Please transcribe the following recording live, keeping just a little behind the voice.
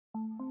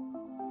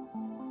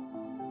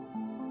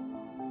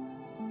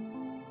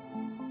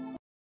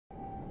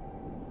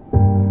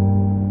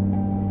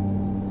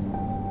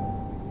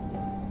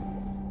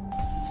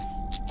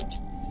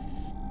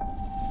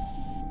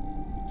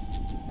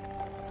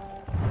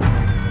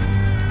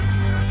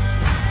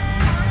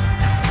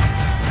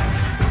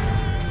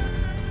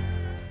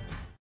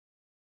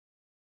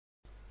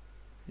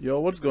Yo,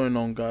 what's going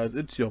on, guys?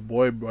 It's your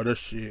boy, Brother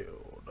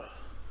Shield.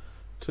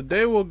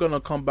 Today we're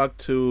gonna come back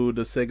to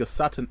the Sega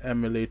Saturn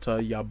emulator,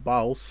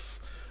 Yaba.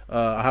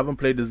 I haven't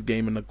played this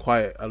game in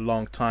quite a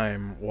long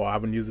time, or I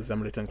haven't used this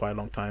emulator in quite a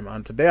long time,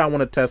 and today I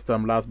want to test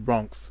Last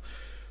Bronx.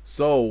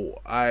 So,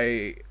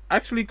 I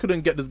actually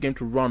couldn't get this game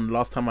to run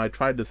last time I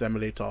tried this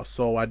emulator,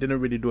 so I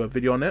didn't really do a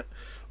video on it,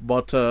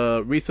 but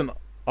recent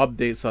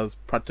updates has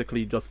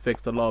practically just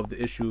fixed a lot of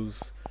the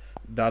issues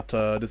that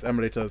this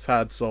emulator has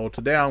had. So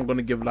today I'm going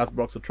to give Last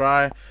Bronx a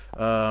try.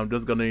 I'm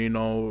just going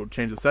to,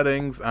 change the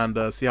settings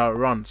and see how it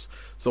runs.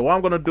 So what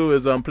I'm going to do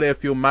is play a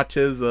few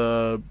matches,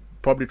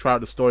 probably try out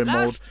the story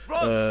mode.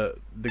 The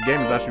game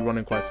is actually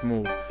running quite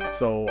smooth.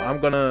 So I'm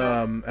going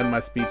to end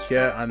my speech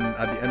here, and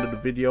at the end of the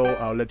video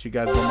I'll let you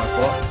guys know my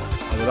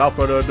thoughts. And without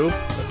further ado,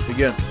 let's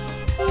begin.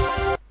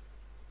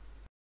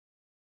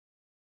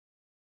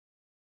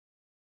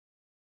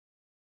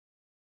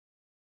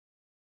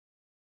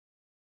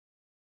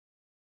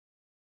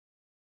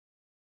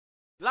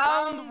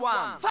 Round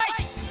one,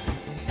 fight!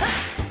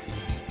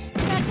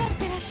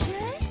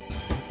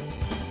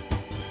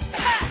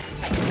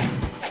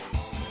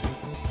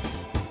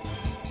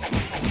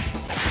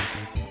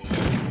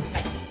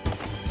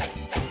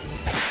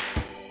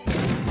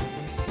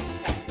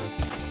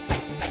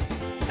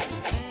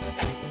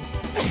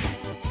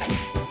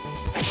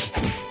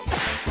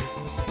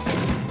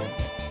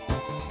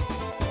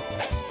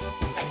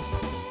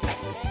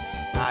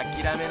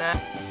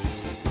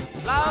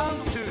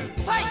 Round two,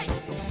 fight!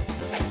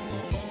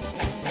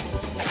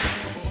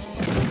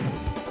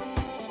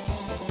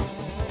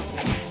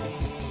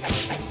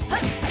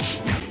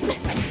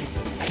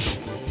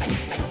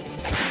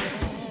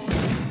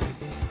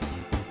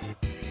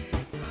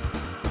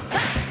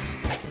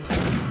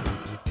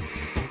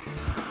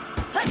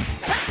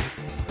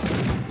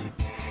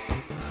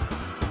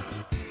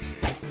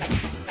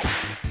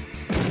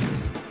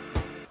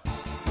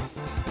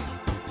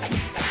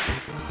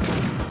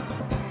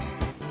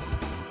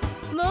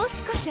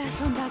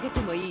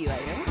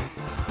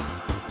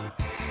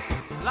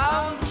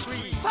 Round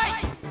three,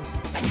 fight!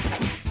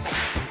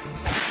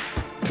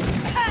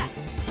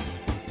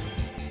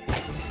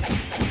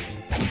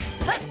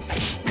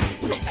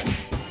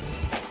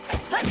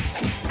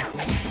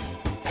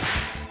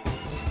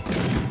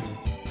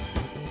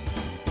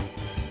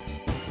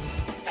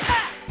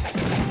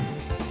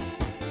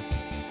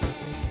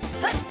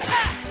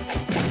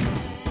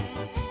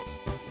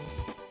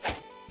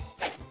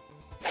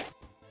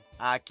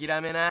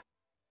諦めな。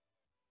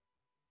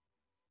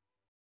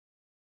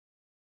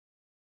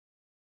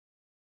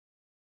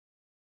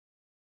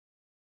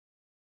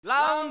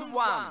Round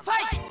one,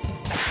 fight!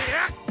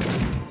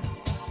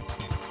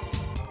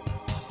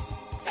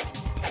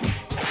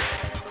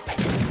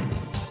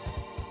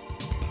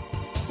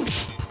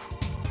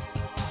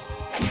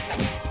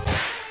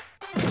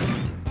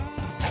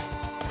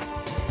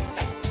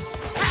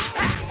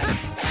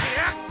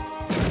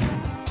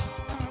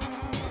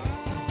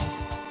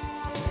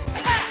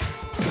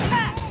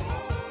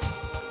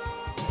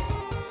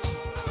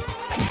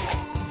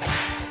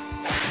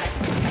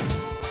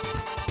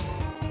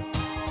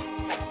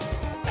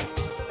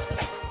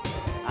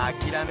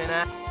諦め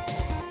な。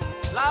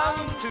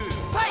Round two,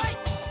 fight!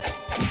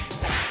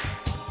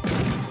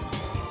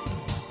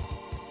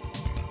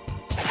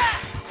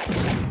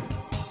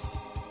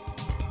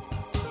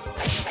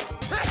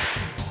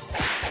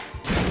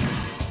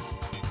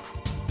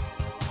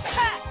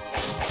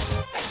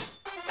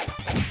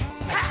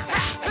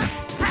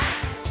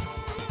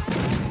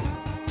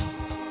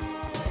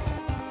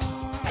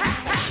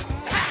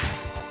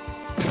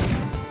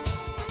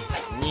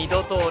 二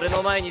度と俺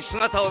の前に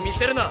姿を見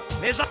せるな、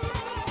目指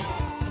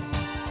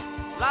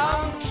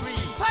Round three,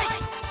 fight!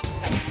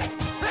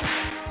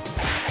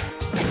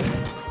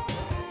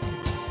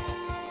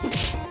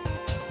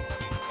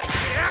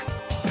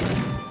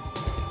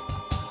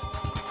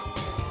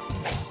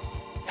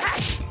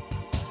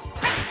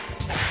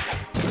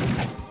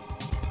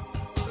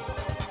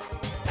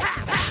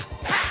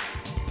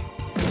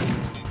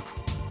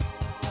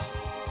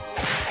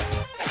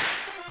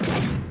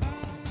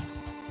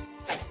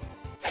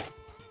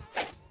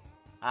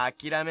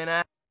 諦め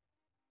な。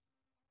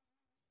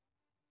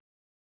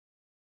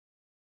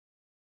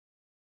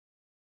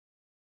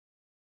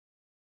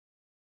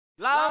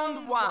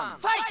Round one,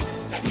 fight!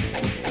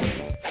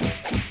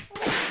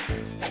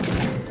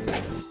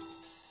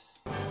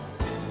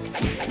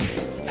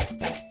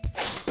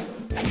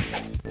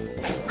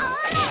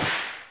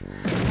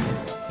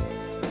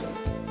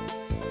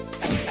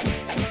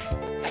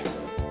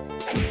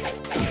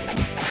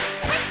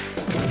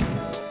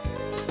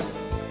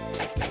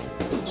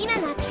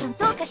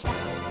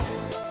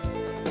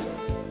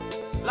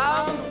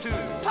 Round two,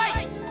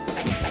 fight!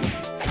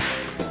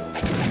 諦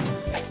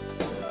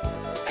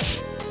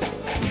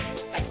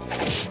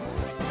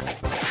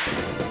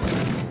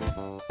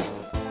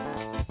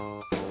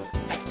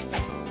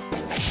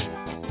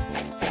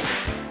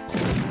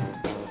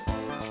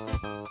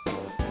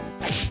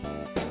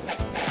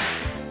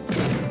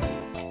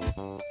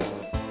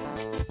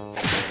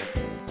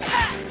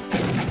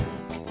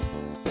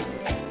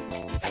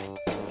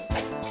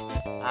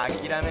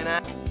諦め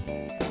な。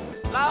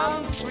ラ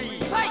ウンド3、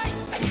ファイト。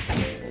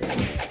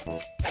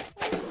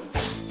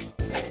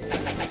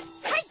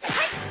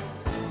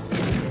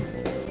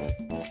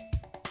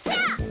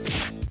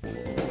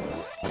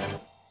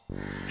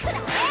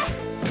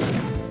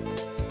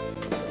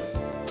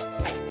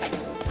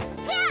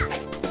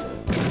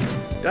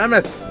Damn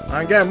it!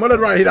 I'm getting mullet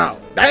right here now.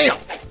 Damn!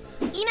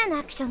 今の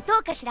アクションど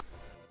うかしら。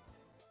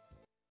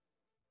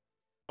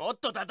もっ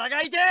と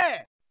戦いて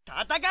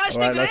戦わし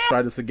て Alright, くれ。 let's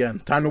try this again.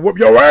 Time to whoop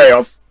your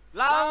ass!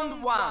 ラウンド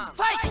1、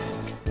ファイト。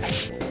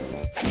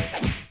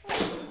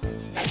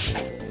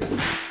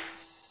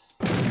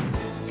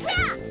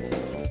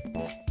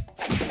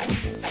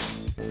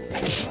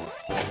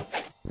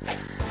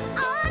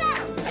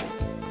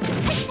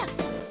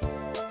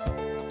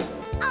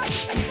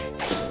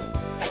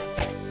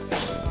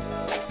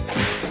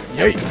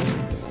Yay!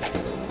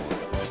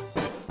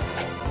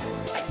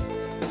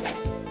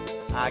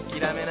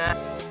 諦めな。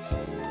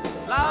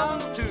ラウン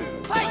ド2、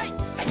ファイ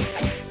ト。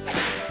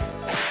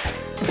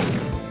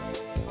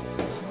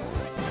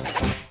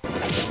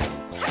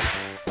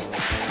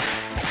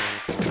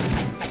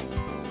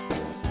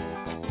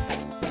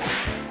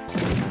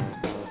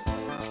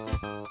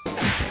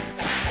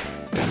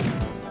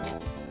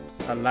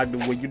I like the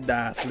way you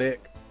die, Slick.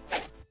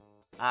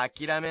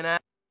 諦めな。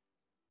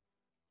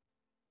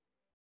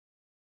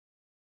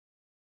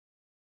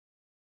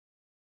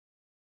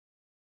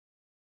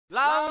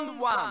ラウンド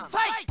1、ファ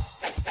イト。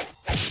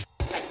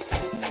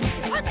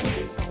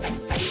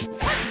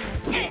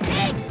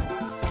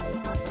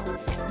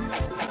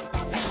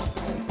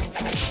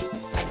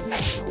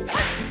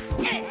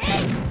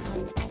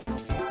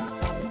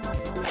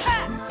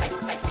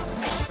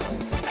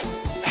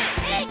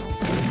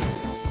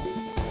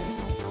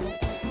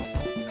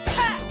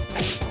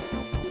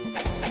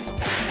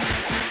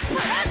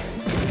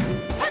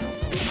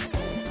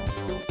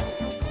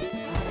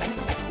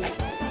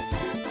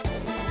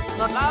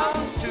ラウン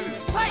ド2、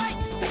ファイ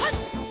ト。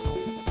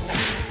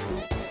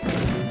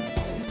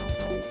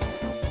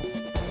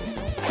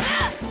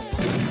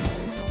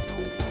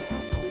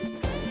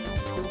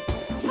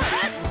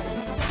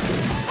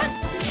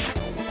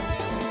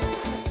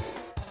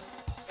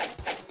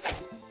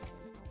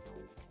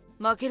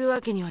負ける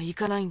わけにはい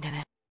かないんで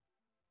ね。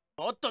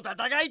もっと戦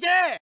いて。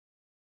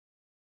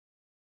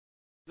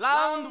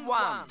ラウンド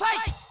1、ファイ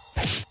ト。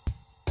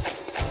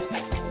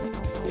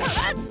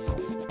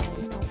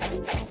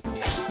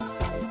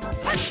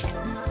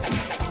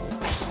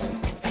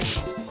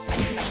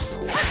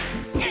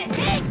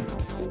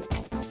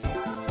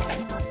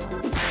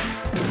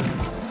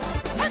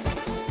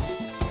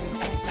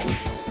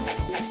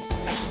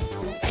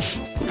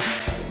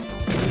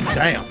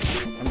Damn!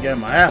 I'm getting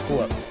my ass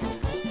whooped.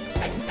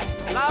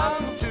 ラ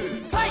ウンド2、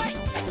ファイト。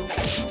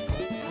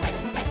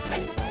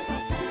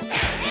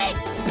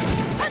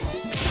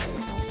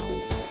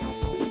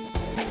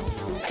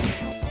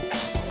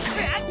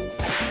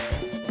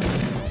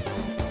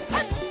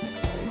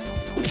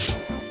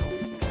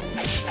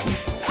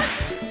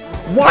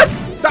What?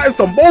 That is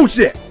some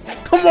bullshit!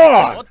 Come も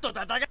on! っと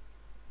戦い。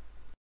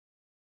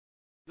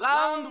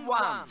ラウンド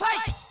1、ファイ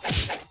ト。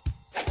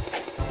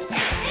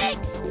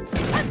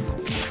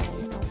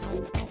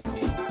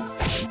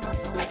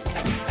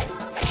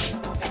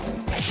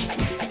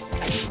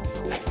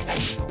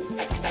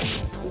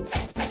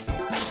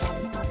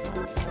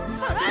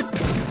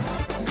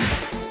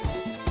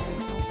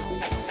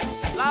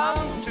ラウン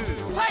ド2、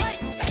ファイ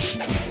ト。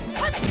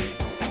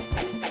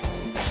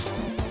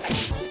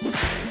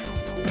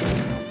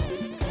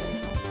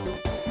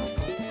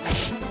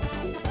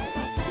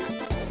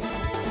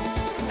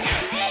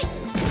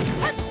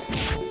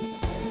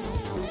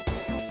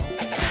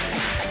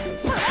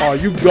Oh,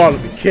 you gotta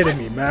be kidding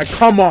me, man.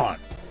 Come on.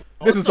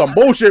 This is some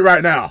bullshit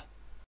right now.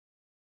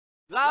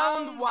 ラ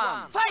ウンド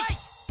1、ファイ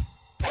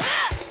ト。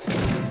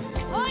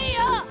おいよ。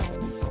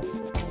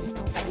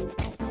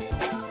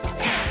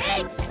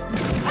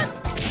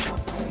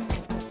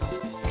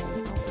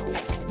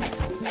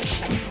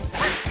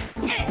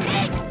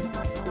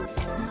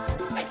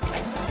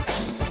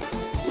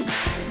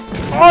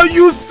Are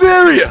you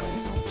serious?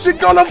 She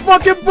got a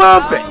fucking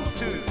perfect. ラウンド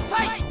2、フ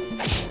ァイト。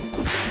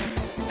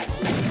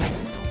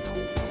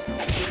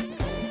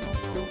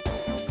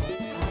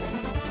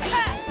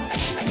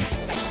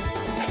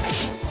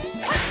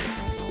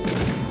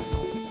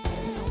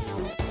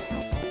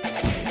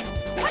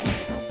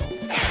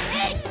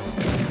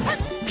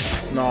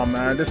No,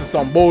 man, this is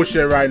some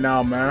bullshit right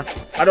now, man.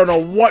 I don't know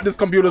what this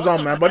computer's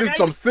on, man, but this is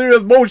some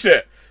serious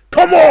bullshit.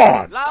 Come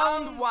on! ラ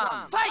ウンド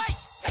1、ファイ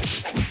ト。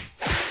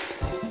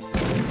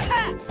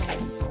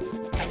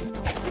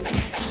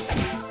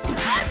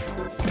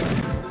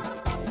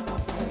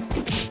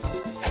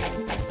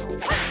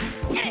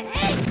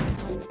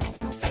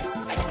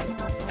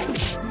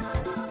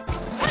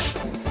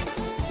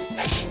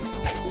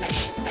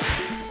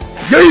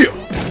Yeah!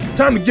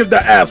 Time to give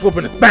that ass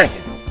whooping a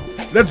spanking.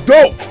 Let's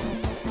go!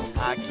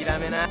 諦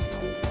めな。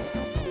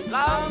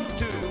ラウンド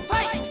2、フ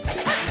ァイト。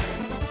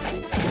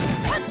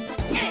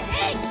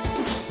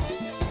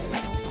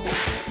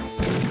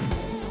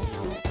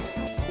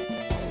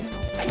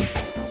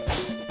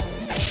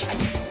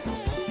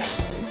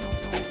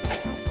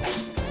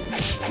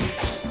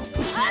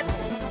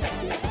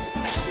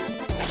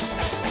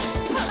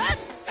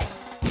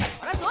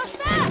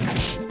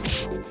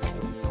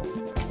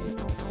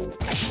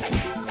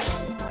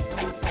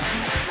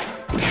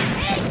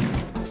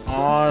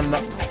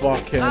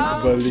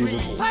unfucking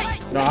believable.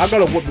 Now I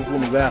gotta whoop this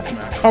woman's ass,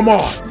 man. Come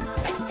on.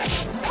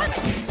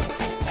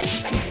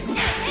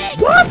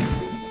 What?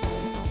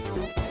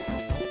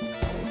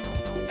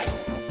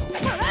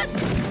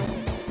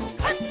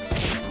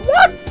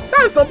 What?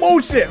 That's some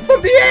bullshit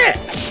from the air.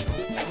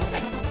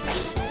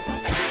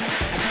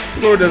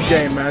 Screw this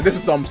game, man. This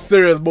is some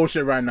serious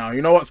bullshit right now.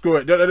 You know what? Screw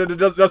it.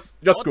 Just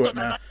screw it,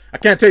 man. I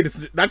can't take this.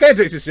 I can't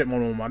take this shit no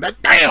more, man.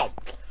 Damn.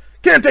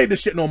 Can't take this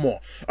shit no more.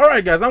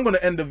 Alright guys, I'm gonna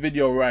end the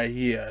video right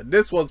here.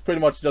 This was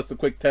pretty much just a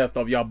quick test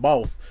of your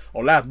boss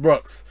or Last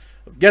Brooks.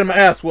 Let's get my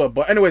ass whooped.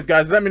 But anyways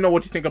guys, let me know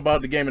what you think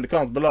about the game in the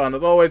comments below. And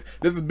as always,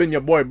 this has been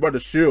your boy Brother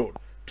Shield.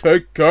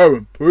 Take care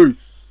and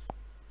peace.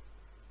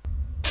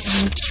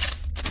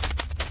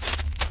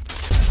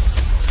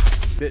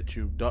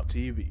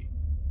 BitTube.tv